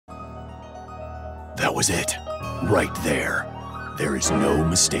That was it. Right there. There is no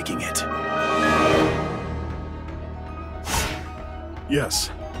mistaking it. Yes.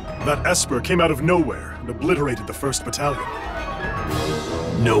 That Esper came out of nowhere and obliterated the 1st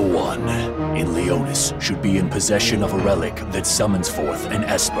Battalion. No one in Leonis should be in possession of a relic that summons forth an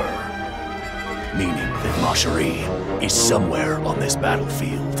Esper. Meaning that Machérie is somewhere on this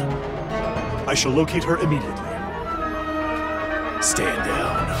battlefield. I shall locate her immediately. Stand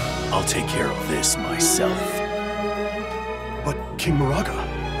down. I'll take care of this myself. But King Muraga...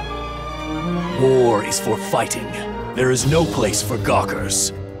 War is for fighting. There is no place for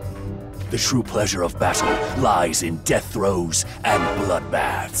gawkers. The true pleasure of battle lies in death throes and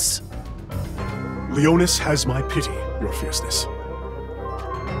bloodbaths. Leonis has my pity, your fierceness.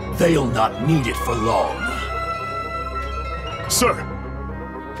 They'll not need it for long. Sir!